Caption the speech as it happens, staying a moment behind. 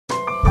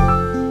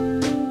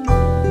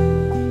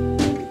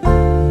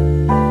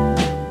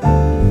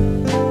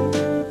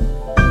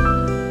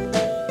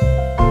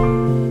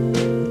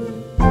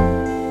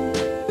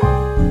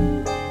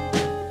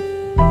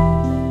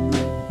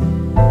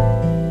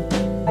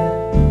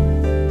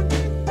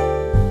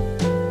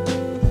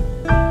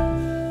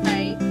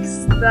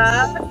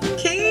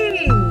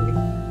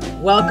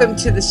Welcome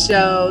to the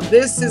show.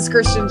 This is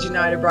Christians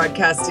United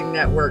Broadcasting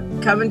Network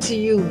coming to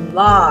you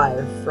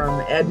live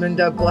from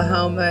Edmond,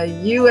 Oklahoma,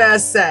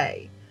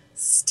 USA.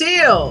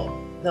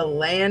 Still the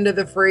land of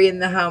the free and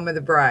the home of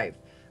the brave.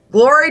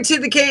 Glory to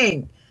the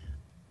King.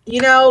 You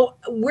know,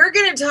 we're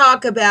going to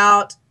talk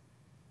about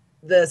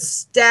the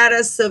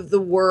status of the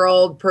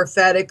world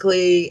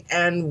prophetically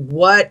and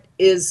what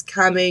is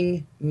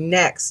coming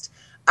next.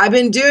 I've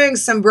been doing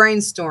some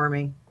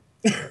brainstorming.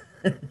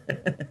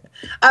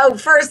 Oh,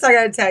 first I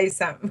got to tell you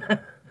something.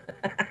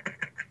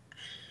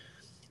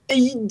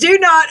 Do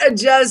not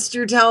adjust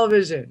your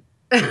television.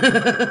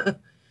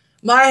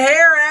 My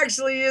hair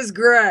actually is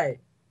gray.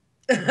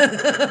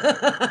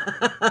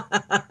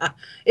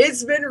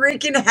 It's been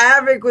wreaking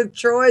havoc with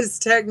Troy's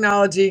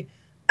technology.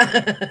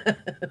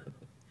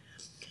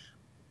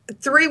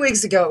 3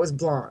 weeks ago, it was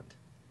blonde.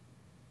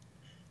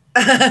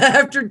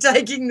 After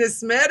taking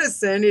this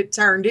medicine, it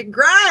turned it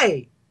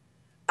gray.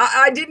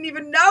 I didn't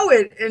even know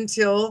it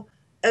until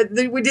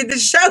we did the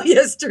show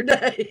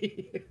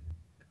yesterday.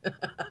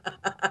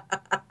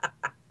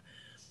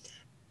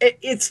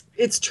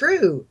 It's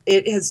true.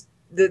 It has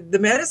the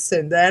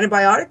medicine, the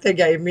antibiotic they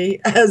gave me,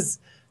 has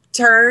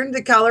turned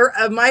the color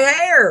of my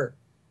hair.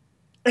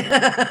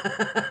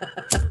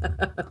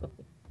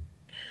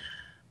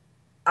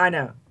 I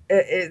know.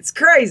 It's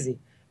crazy.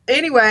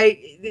 Anyway,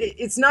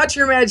 it's not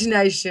your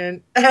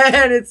imagination,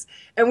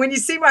 and when you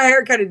see my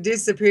hair kind of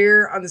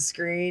disappear on the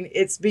screen,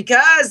 it's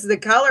because the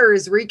color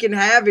is wreaking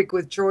havoc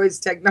with Troy's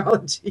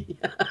technology.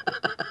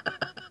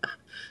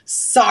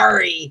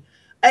 Sorry.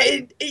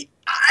 I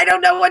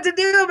don't know what to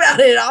do about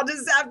it. I'll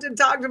just have to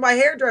talk to my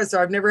hairdresser.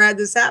 I've never had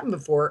this happen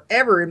before,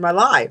 ever in my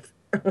life.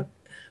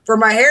 For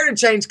my hair to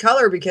change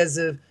color because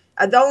of,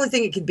 the only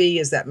thing it could be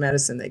is that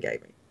medicine they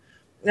gave me.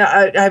 Now,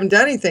 I haven't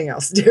done anything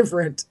else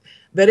different.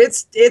 But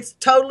it's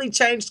totally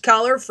changed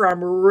color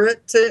from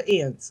root to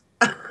ends.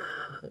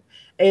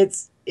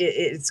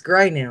 It's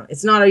gray now.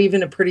 It's not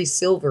even a pretty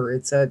silver.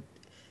 It's a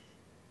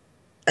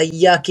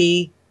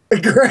yucky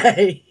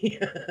gray.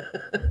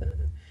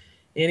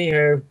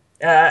 Anywho,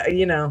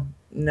 you know,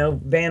 no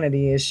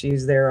vanity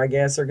issues there, I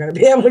guess, are going to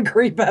be able to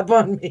creep up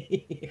on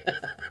me.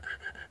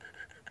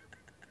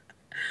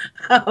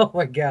 Oh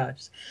my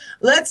gosh.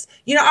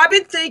 I've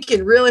been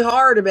thinking really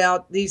hard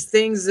about these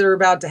things that are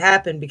about to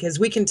happen because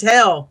we can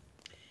tell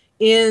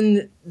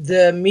in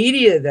the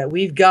media that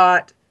we've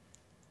got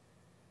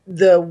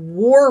the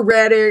war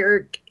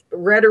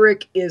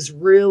rhetoric is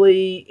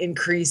really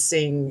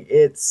increasing.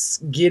 It's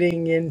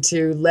getting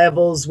into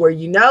levels where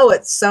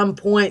at some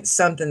point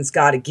something's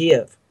got to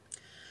give.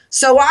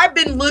 So I've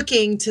been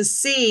looking to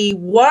see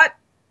what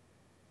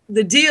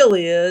the deal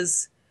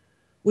is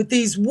with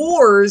these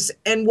wars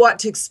and what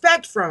to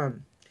expect from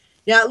them.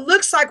 Now, it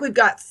looks like we've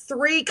got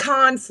 3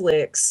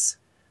 conflicts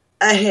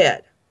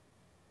ahead.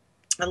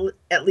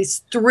 At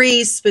least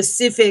 3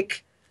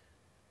 specific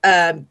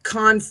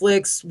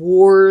conflicts,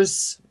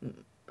 wars.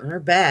 Are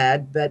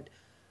bad, but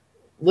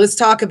let's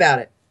talk about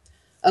it.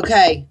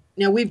 Okay,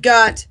 now we've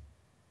got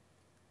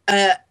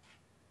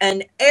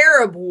an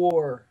Arab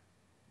war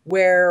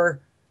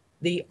where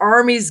the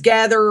armies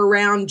gather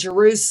around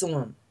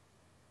Jerusalem.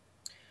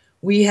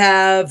 We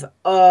have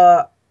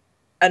an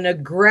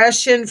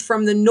aggression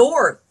from the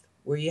north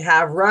where you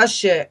have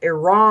Russia,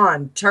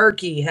 Iran,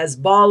 Turkey,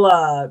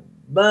 Hezbollah,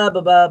 blah,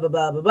 blah, blah, blah,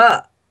 blah, blah,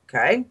 blah.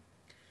 Okay.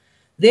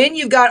 Then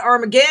you've got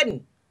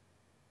Armageddon.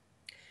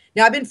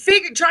 Now, I've been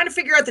trying to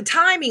figure out the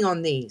timing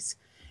on these.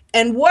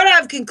 And what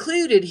I've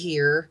concluded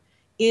here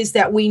is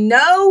that we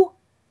know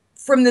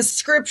from the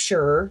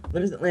scripture,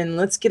 and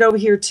let's get over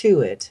here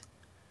to it,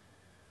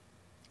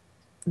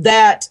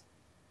 that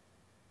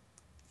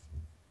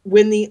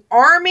when the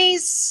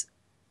armies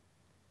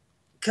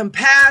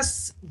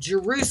compass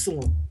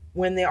Jerusalem,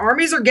 when the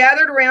armies are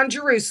gathered around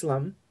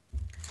Jerusalem,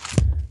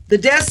 the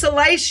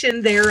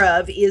desolation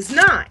thereof is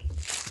nigh.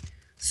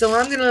 So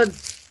I'm going to,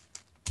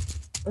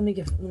 let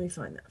me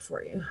find that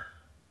for you.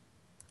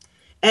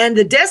 And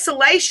the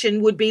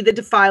desolation would be the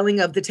defiling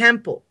of the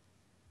temple.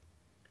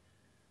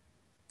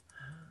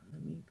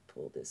 Let me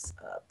pull this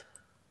up.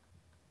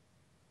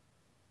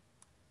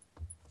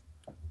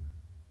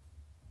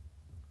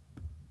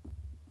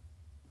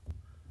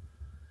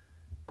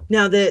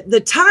 Now,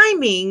 the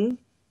timing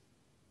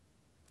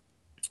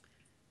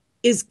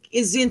is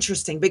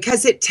interesting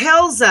because it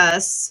tells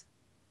us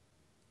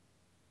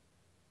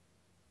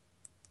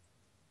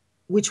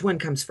which one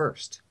comes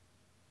first.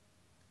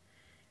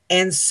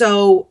 And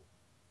so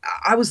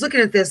I was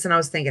looking at this and I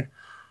was thinking,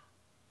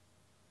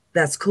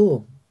 that's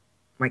cool,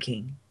 my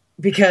king,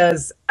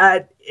 because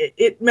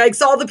it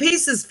makes all the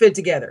pieces fit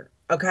together.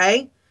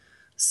 Okay.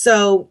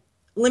 So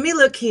let me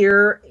look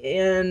here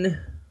in,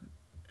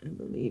 I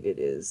believe it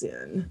is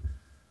in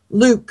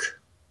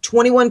Luke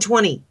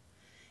 21:20.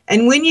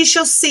 And when you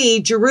shall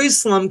see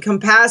Jerusalem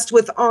compassed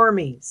with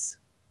armies,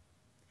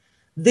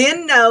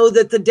 then know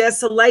that the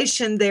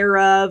desolation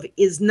thereof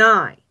is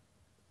nigh.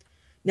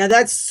 Now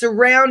that's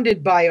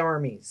surrounded by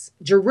armies.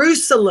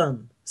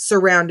 Jerusalem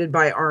surrounded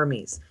by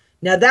armies.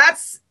 Now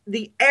that's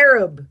the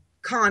Arab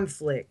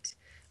conflict.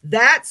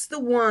 That's the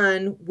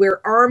one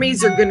where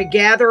armies are going to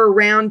gather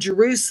around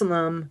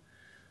Jerusalem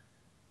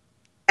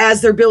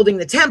as they're building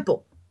the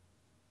temple.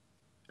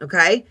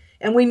 Okay?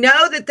 And we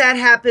know that that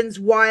happens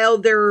while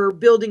they're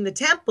building the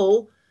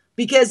temple,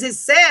 because it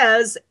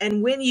says,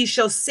 and when ye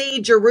shall see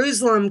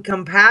Jerusalem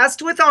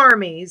compassed with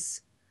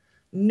armies,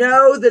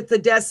 know that the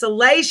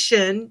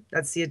desolation,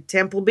 that's the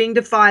temple being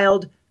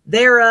defiled,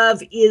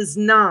 thereof is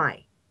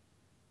nigh.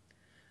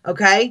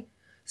 Okay?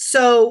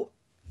 So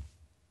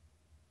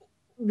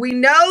we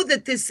know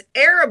that this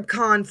Arab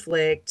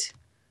conflict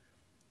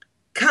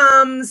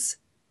comes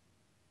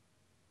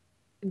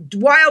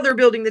while they're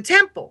building the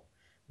temple.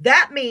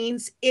 That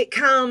means it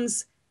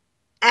comes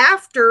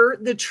after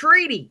the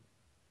treaty.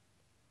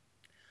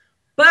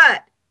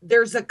 But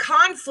there's a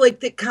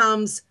conflict that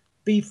comes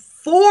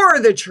before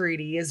the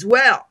treaty as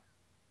well.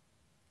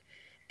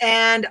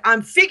 And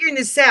I'm figuring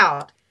this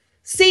out.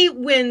 See,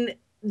 when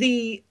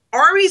the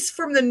armies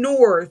from the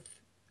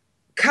north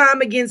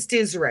come against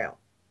Israel,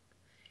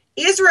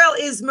 Israel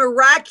is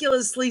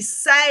miraculously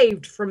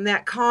saved from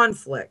that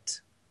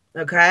conflict.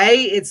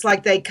 Okay? It's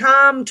like they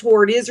come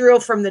toward Israel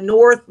from the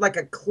north like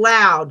a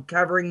cloud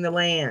covering the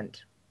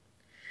land.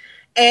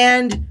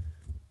 And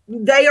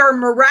they are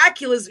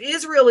miraculous.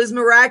 Israel is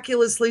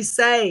miraculously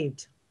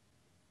saved.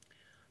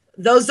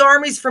 Those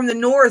armies from the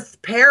north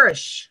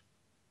perish.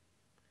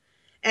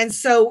 And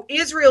so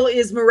Israel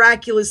is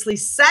miraculously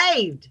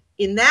saved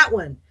in that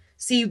one.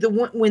 See,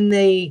 when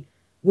the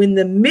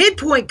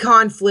midpoint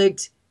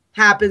conflict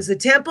happens, the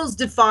temple's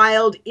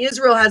defiled,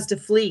 Israel has to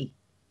flee.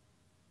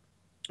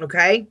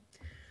 Okay?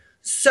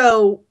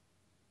 So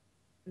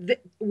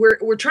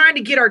we're trying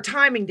to get our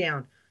timing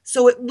down.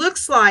 So it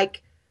looks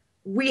like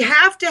we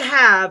have to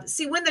have,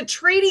 see, when the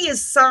treaty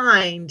is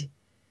signed,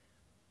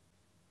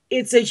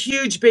 it's a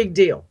huge big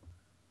deal.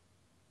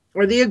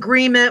 Or the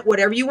agreement,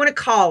 whatever you want to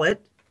call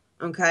it,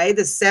 okay?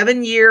 The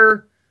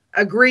 7-year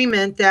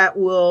agreement that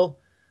will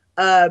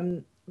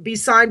be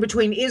signed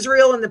between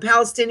Israel and the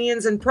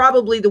Palestinians and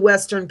probably the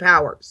Western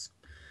powers.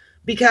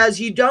 Because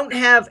you don't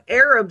have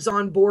Arabs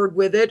on board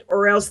with it,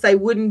 or else they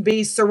wouldn't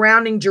be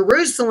surrounding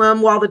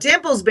Jerusalem while the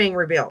temple's being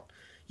rebuilt.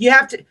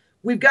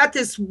 We've got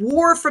this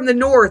war from the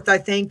north, I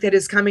think, that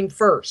is coming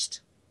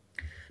first.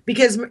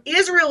 Because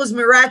Israel is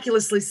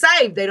miraculously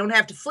saved. They don't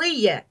have to flee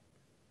yet.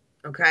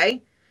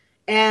 Okay?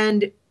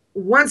 And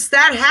once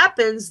that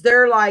happens,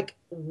 they're like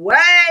way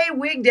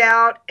wigged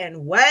out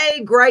and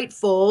way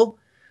grateful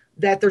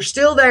that they're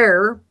still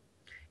there.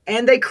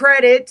 And they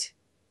credit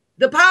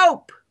the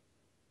Pope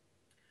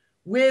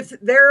with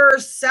their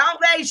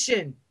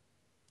salvation.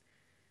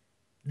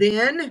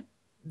 Then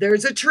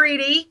there's a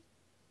treaty.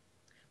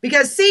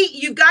 Because, see,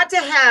 you've got to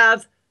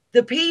have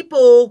the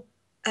people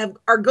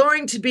are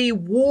going to be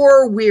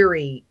war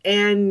weary.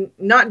 And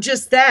not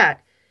just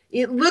that.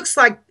 It looks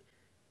like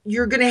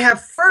you're going to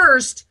have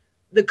first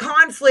the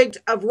conflict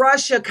of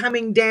Russia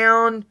coming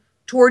down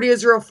toward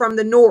Israel from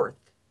the north.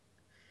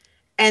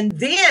 And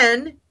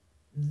then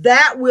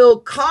that will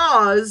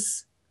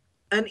cause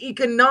an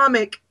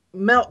economic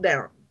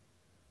meltdown.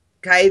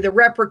 Okay, the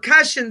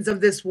repercussions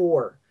of this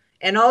war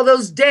and all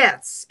those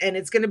deaths, and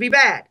it's going to be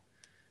bad.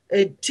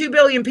 2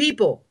 billion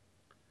people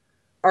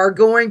are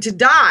going to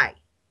die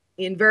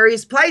in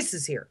various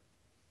places here.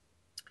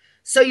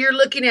 So you're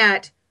looking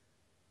at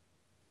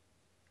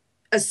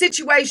a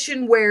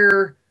situation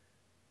where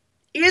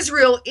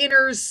Israel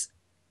enters,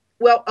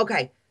 well,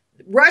 okay,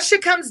 Russia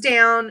comes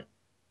down,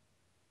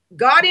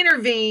 God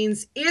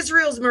intervenes,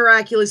 Israel's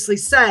miraculously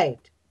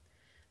saved.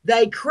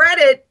 They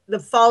credit the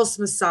false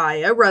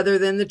Messiah rather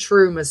than the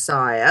true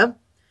Messiah,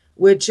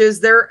 which is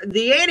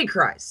the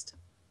Antichrist.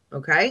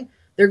 Okay?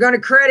 They're going to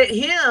credit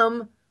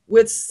him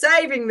with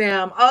saving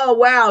them. Oh,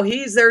 wow,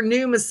 he's their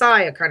new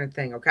Messiah kind of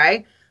thing,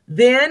 okay?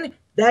 Then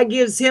that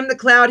gives him the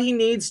clout he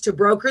needs to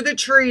broker the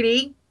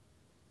treaty.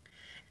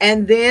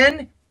 And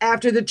then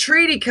after the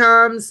treaty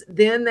comes,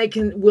 then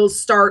we'll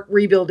start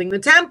rebuilding the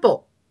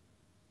temple.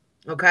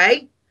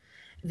 Okay?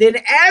 Then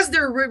as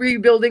they're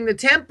rebuilding the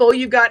temple,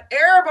 you've got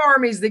Arab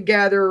armies that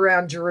gather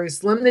around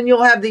Jerusalem. Then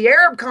you'll have the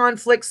Arab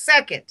conflict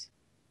second.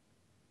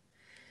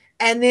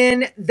 And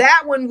then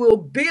that one will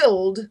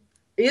build.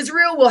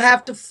 Israel will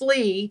have to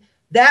flee.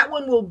 That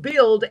one will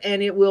build,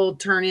 and it will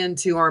turn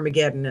into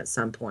Armageddon at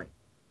some point.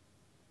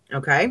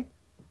 Okay?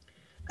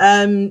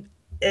 And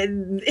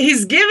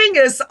he's giving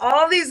us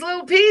all these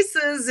little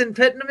pieces and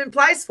putting them in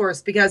place for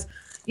us because,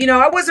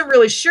 I wasn't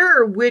really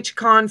sure which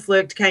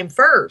conflict came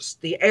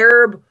first, the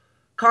Arab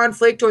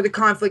conflict or the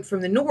conflict from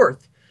the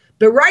north.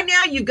 But right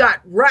now you've got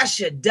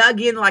Russia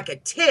dug in like a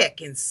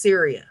tick in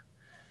Syria.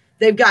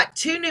 They've got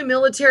 2 new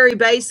military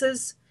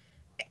bases.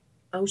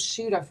 Oh,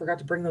 shoot, I forgot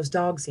to bring those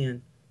dogs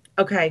in.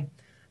 Okay.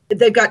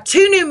 They've got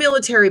 2 new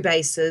military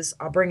bases.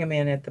 I'll bring them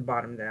in at the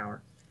bottom of the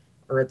hour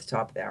or at the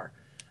top of the hour.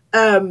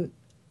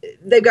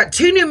 They've got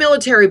 2 new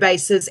military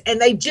bases, and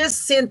they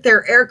just sent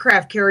their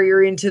aircraft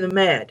carrier into the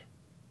Med.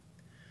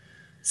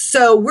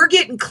 So we're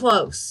getting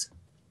close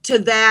to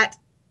that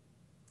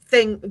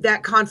thing,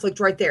 that conflict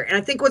right there. And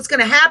I think what's going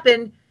to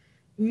happen,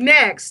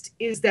 next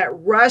is that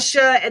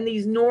Russia and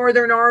these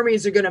northern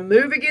armies are going to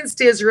move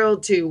against Israel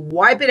to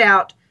wipe it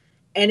out,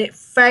 and it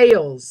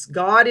fails.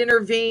 God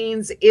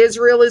intervenes,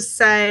 Israel is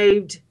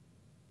saved,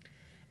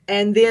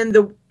 and then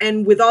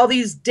with all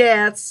these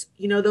deaths,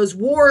 those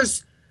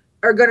wars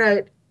are going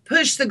to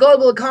push the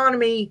global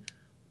economy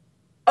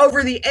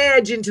over the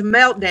edge into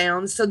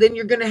meltdown. So then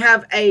you're going to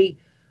have a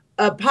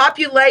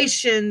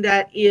population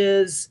that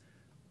is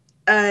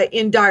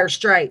in dire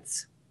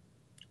straits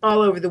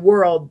all over the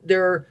world.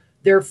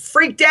 They're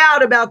freaked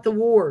out about the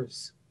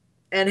wars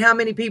and how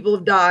many people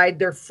have died.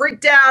 They're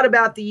freaked out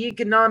about the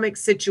economic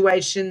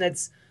situation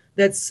that's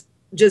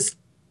just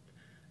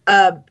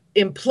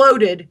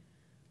imploded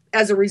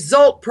as a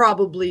result,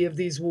 probably, of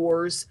these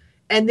wars.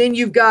 And then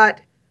you've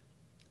got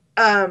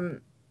a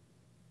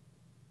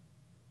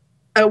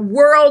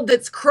world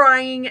that's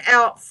crying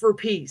out for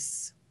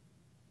peace.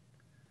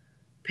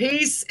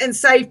 Peace and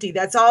safety.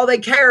 That's all they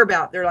care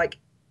about. They're like,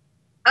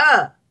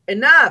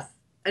 enough.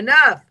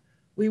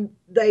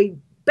 They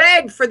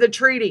begged for the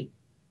treaty.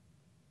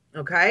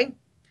 Okay?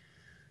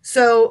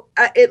 So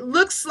it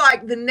looks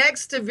like the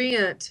next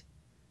event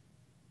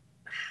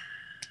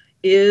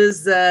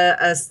is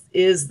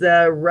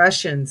the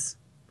Russians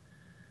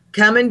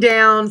coming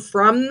down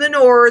from the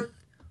north,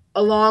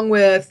 along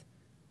with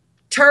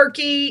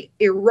Turkey,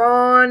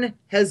 Iran,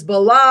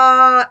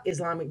 Hezbollah,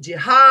 Islamic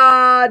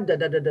Jihad,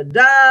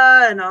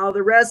 and all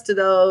the rest of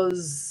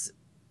those,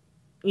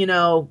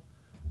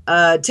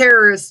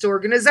 terrorist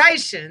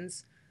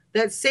organizations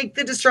that seek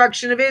the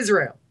destruction of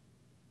Israel.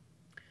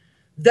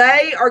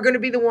 They are going to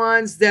be the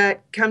ones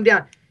that come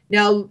down.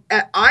 Now,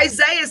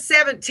 Isaiah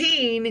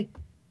 17,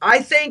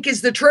 I think,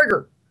 is the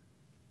trigger.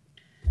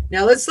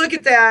 Now, let's look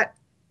at that.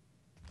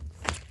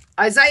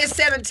 Isaiah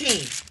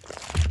 17.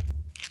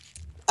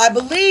 I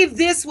believe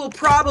this will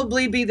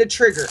probably be the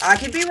trigger. I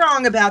could be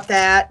wrong about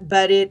that,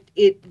 but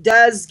it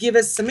does give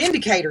us some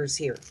indicators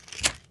here.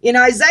 In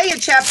Isaiah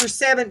chapter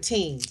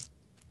 17,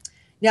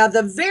 now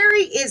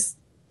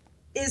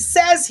it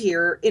says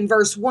here in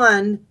verse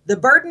 1, the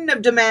burden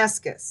of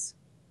Damascus.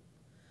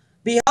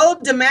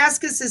 Behold,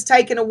 Damascus is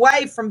taken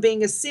away from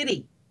being a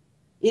city.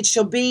 It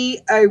shall be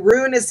a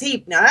ruinous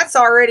heap. Now, that's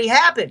already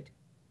happened.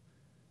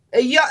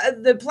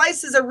 The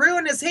place is a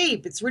ruinous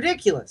heap. It's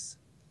ridiculous.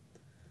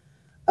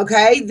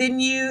 Okay,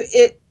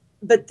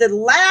 but the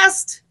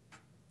last,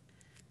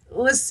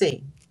 let's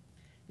see.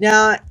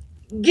 Now,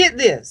 get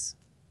this.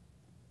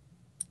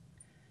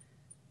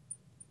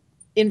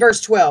 In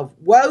verse 12,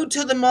 woe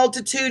to the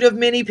multitude of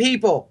many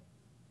people,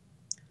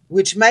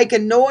 which make a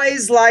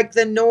noise like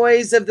the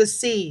noise of the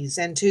seas,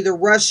 and to the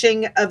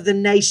rushing of the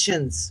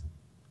nations,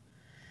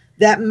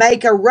 that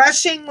make a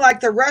rushing like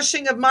the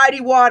rushing of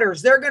mighty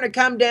waters. They're going to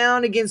come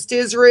down against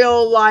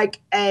Israel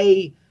like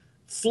a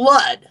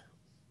flood.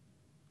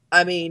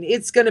 I mean,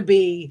 it's going to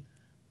be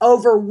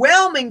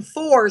overwhelming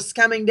force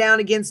coming down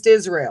against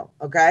Israel,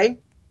 okay?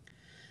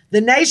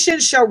 The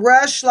nations shall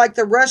rush like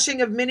the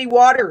rushing of many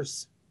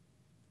waters,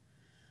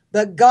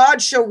 but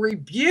God shall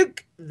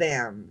rebuke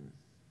them,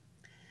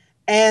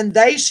 and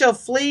they shall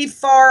flee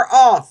far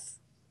off,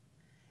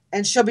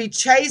 and shall be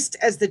chased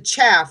as the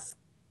chaff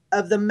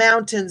of the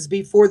mountains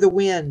before the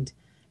wind,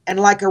 and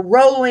like a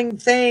rolling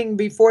thing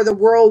before the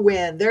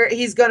whirlwind.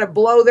 He's going to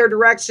blow their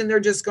direction. They're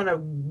just going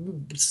to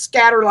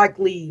scatter like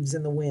leaves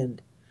in the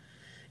wind.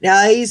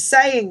 Now he's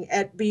saying,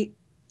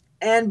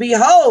 and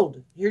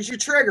behold, here's your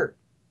trigger,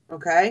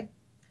 okay?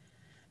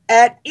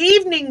 At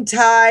evening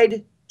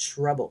tide,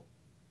 trouble.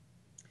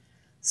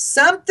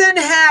 Something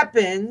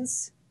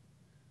happens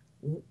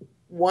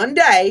one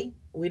day,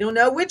 we don't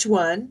know which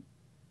one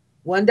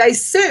day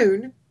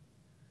soon,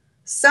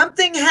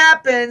 something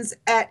happens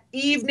at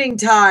evening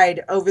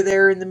tide over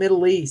there in the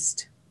Middle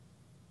East.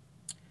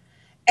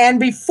 And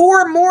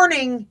before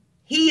morning,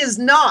 he is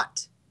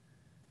not.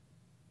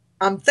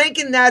 I'm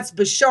thinking that's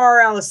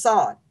Bashar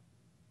al-Assad.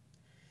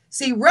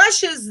 See,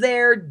 Russia's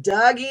there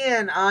dug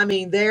in. I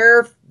mean,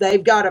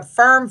 they've got a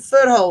firm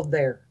foothold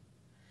there.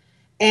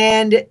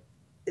 And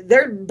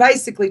they're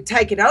basically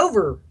taking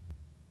over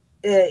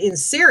in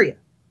Syria.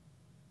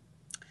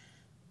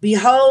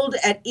 Behold,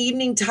 at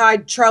evening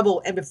tide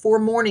trouble, and before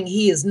morning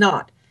he is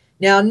not.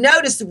 Now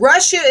notice,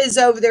 Russia is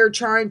over there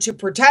trying to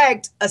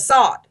protect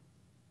Assad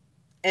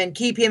and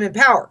keep him in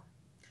power.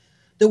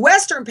 The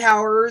Western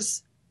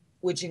powers,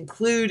 which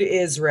include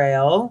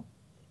Israel,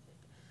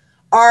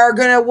 are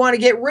going to want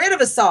to get rid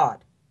of Assad.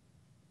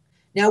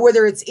 Now,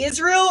 whether it's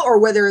Israel or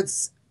whether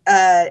it's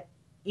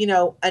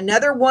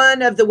another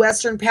one of the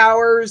Western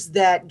powers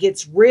that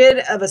gets rid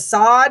of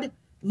Assad,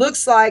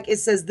 looks like it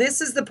says, this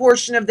is the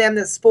portion of them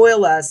that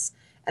spoil us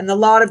and the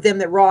lot of them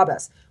that rob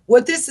us.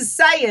 What this is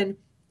saying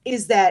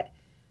is that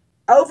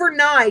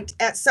overnight,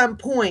 at some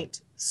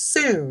point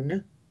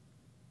soon,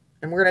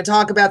 and we're going to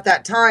talk about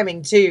that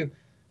timing too.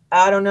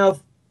 I don't know if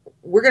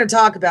we're going to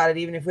talk about it,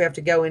 even if we have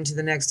to go into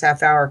the next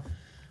half hour.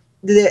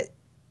 That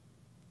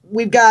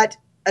we've got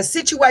a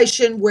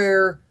situation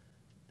where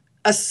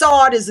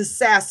Assad is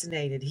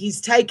assassinated. He's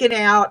taken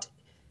out.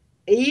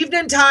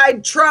 Evening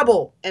tide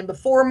trouble, and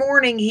before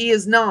morning he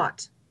is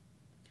not.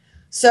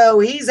 So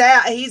he's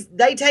out.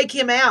 They take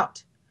him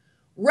out.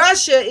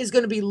 Russia is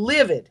going to be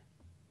livid,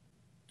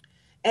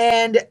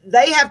 and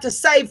they have to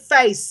save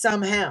face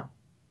somehow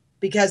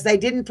because they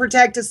didn't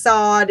protect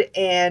Assad,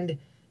 and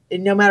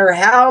no matter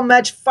how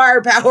much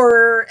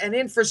firepower and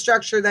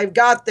infrastructure they've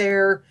got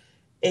there,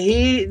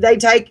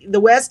 the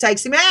West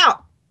takes him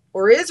out,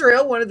 or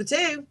Israel, one of the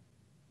two.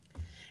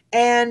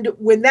 And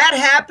when that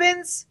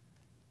happens,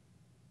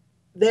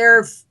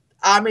 that's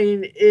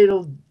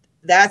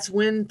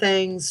when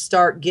things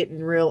start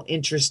getting real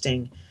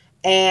interesting.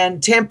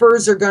 And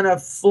tempers are going to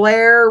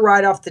flare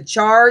right off the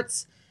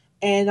charts.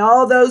 And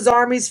all those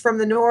armies from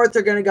the north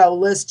are going to go,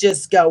 let's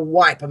just go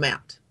wipe them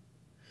out.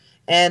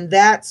 And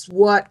that's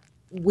what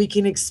we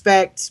can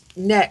expect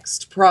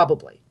next,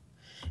 probably.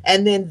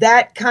 And then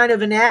that kind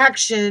of an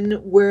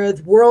action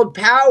with world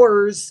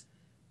powers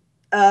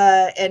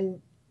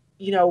and,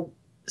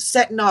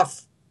 setting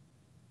off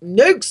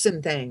nukes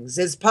and things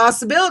is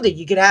possibility.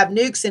 You could have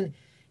nukes in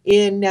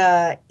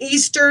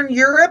Eastern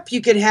Europe.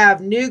 You could have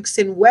nukes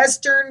in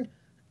Western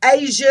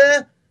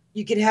Asia.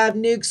 You could have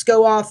nukes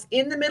go off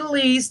in the Middle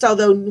East,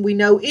 although we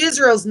know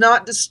Israel's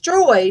not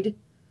destroyed.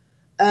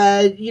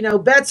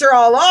 Bets are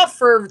all off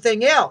for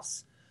everything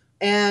else.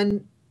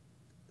 And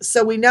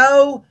so we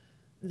know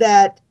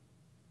that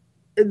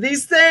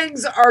these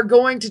things are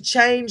going to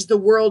change the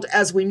world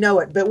as we know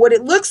it. But what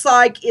it looks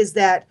like is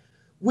that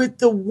with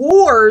the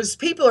wars,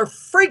 people are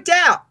freaked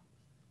out,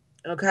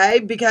 okay?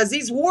 Because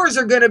these wars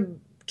are going to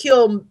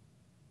kill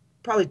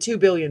probably 2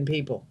 billion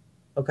people,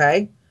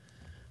 okay?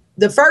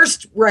 The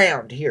first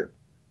round here,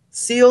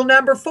 seal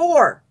number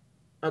 4,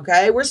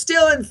 okay? We're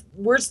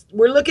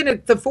looking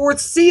at the 4th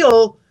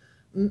seal,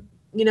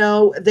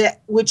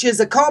 which is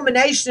a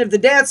culmination of the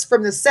deaths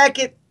from the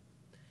 2nd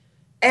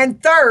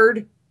and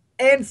 3rd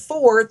and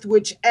 4th,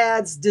 which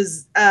adds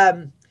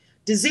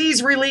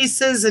disease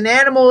releases and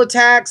animal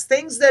attacks,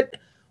 things that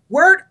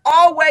weren't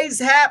always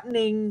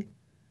happening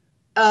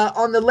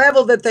on the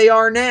level that they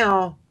are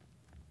now.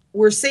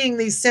 We're seeing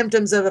these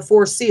symptoms of a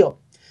 4th seal.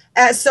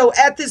 So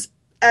at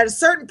a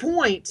certain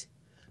point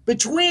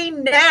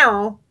between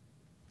now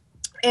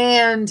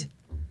and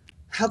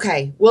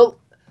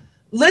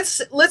let's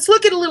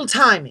look at a little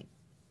timing.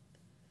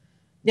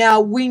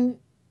 Now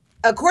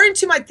according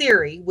to my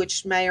theory,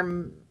 which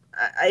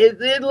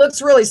it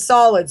looks really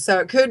solid, so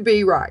it could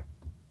be right.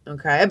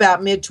 Okay,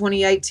 about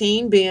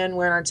mid-2018 being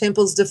when our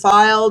temple's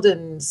defiled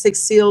and 6th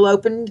seal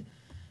opened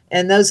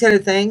and those kind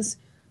of things.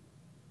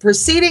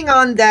 Proceeding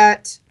on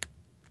that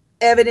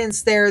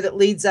evidence there that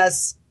leads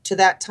us to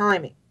that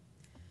timing.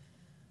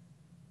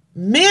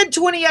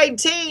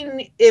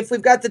 Mid-2018, if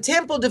we've got the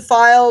temple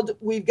defiled,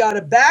 we've got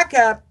to back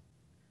up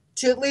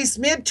to at least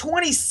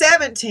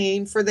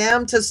mid-2017 for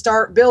them to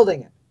start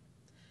building it.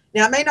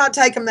 Now, it may not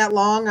take them that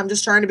long. I'm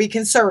just trying to be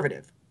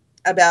conservative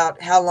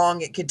about how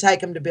long it could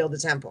take them to build the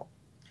temple.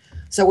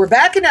 So we're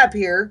backing up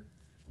here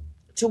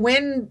to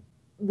when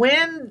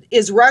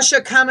is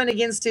Russia coming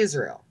against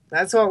Israel?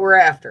 That's what we're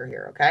after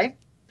here, okay?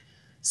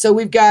 So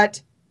we've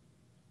got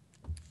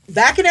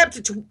backing up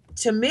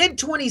to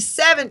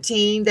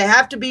mid-2017. They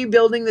have to be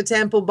building the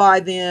temple by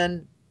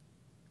then,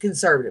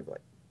 conservatively,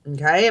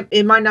 okay?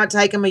 It might not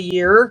take them a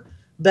year,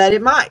 but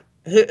it might.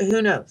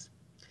 Who knows?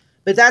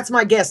 But that's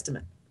my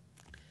guesstimate.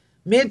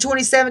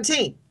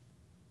 Mid-2017.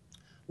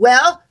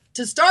 Well,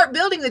 to start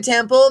building the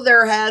temple,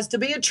 there has to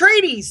be a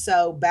treaty.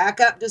 So back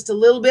up just a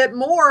little bit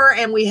more,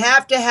 and we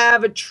have to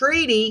have a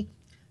treaty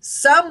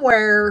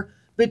somewhere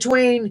if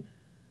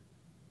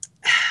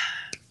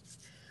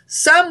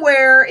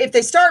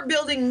they start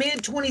building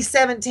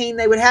mid-2017,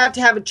 they would have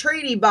to have a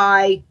treaty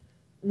by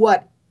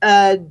into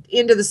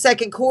the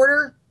 2nd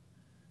quarter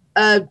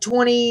of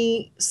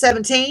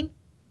 2017.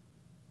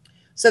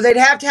 So they'd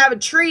have to have a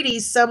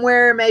treaty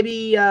somewhere,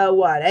 maybe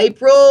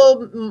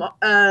April,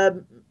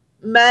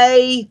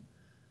 May,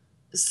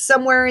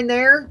 somewhere in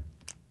there.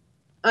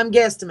 I'm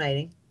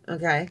guesstimating.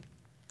 Okay.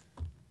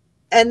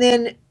 And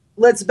then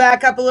let's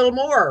back up a little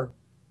more.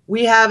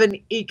 We have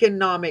an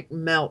economic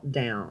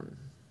meltdown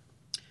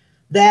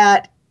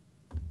that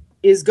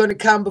is going to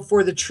come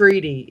before the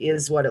treaty,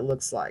 is what it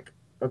looks like.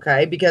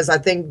 Okay. Because I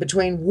think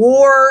between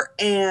war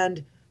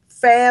and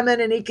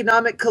famine and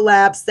economic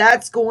collapse,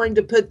 that's going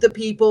to put the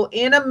people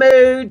in a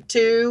mood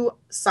to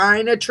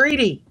sign a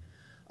treaty.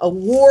 A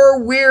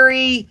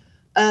war-weary,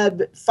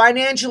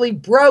 financially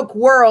broke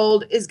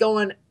world is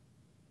going,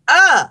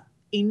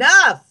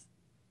 enough.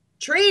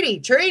 Treaty,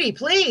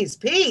 please,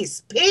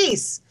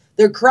 peace.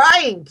 They're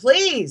crying,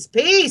 please,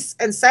 peace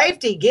and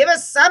safety. Give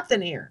us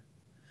something here.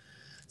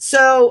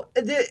 So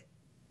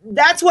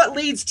that's what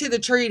leads to the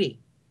treaty.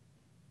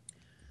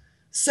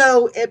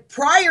 So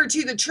prior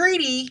to the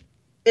treaty,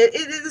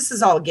 this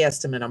is all a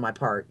guesstimate on my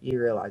part. You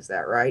realize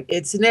that, right?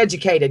 It's an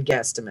educated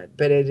guesstimate,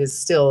 but it is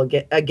still a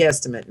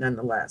guesstimate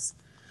nonetheless.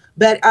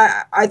 But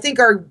I think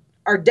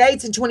our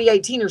dates in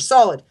 2018 are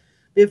solid.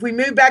 If we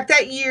move back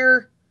that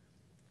year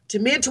to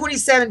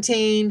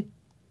mid-2017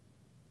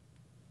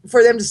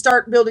 for them to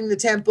start building the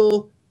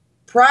temple,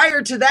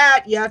 prior to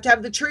that, you have to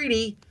have the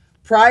treaty.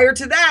 Prior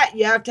to that,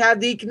 you have to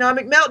have the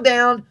economic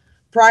meltdown.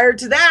 Prior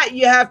to that,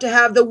 you have to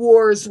have the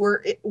wars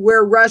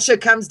where Russia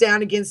comes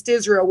down against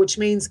Israel, which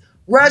means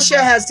Russia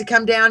has to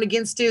come down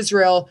against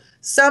Israel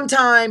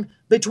sometime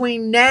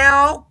between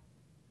now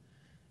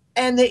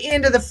and the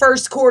end of the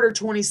first quarter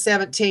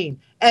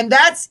 2017. And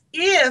that's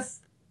if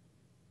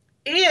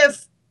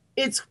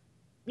it's,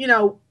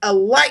 a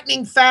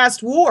lightning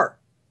fast war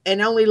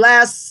and only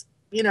lasts,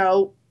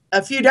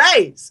 a few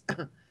days.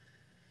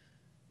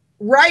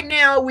 Right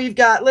now we've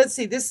got, let's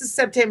see, this is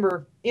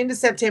September, into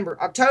September,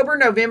 October,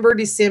 November,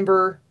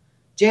 December,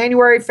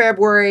 January,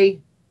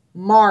 February,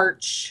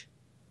 March,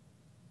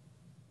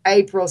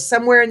 April,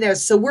 somewhere in there.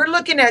 So we're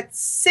looking at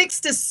 6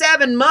 to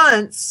 7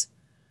 months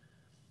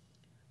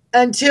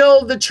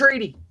until the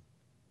treaty.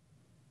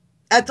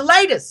 At the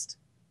latest.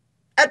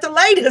 At the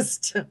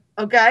latest.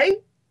 Okay?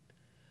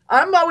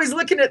 I'm always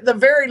looking at the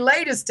very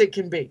latest it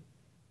can be.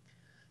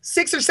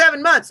 6 or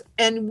 7 months.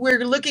 And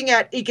we're looking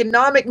at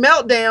economic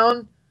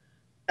meltdown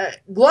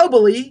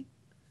globally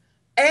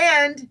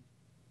and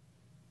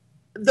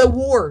the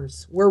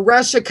wars where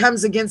Russia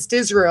comes against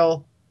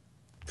Israel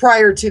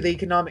prior to the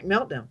economic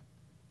meltdown.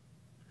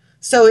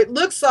 So it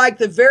looks like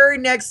the very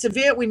next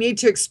event we need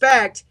to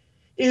expect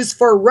is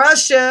for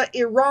Russia,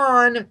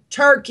 Iran,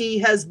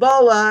 Turkey,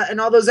 Hezbollah, and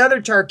all those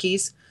other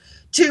turkeys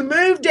to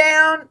move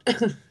down.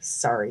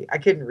 Sorry, I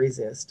couldn't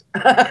resist.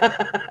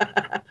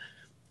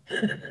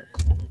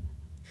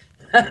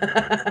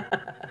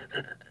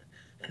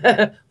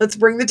 Let's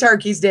bring the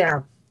turkeys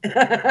down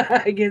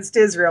against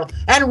Israel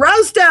and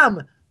roast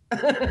them.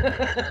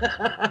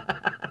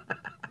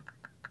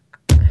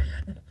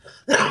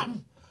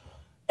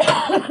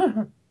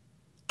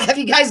 Have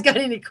you guys got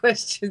any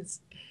questions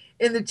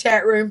in the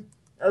chat room?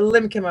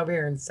 Let me come over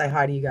here and say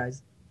hi to you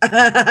guys.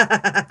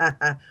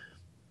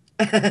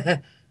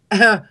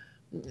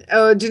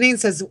 Janine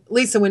says,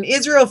 Lisa, when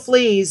Israel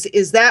flees,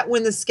 is that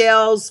when the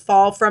scales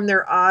fall from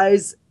their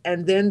eyes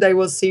and then they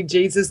will see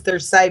Jesus, their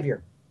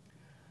Savior?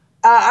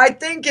 I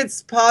think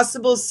it's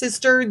possible,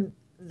 sister,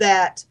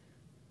 that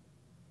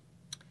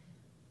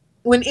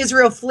when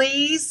Israel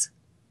flees,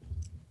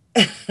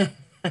 you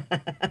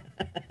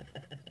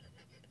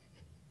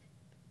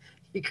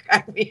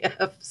crack me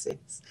up,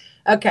 sis.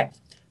 Okay.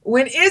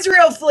 When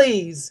Israel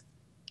flees,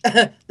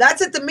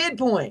 that's at the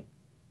midpoint.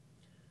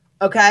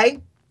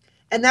 Okay?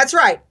 And that's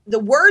right. The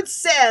word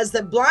says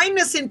that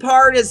blindness in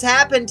part has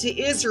happened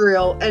to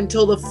Israel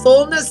until the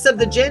fullness of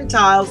the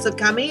Gentiles have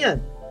come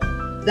in.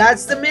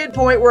 That's the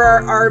midpoint where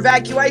our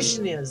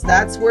evacuation is.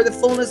 That's where the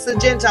fullness of the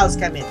Gentiles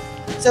come in.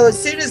 So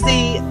as soon as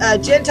the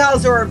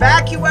Gentiles are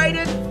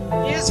evacuated,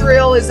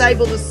 Israel is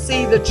able to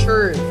see the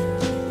truth.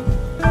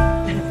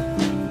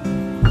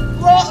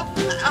 Well,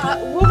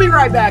 we'll be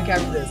right back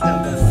after this.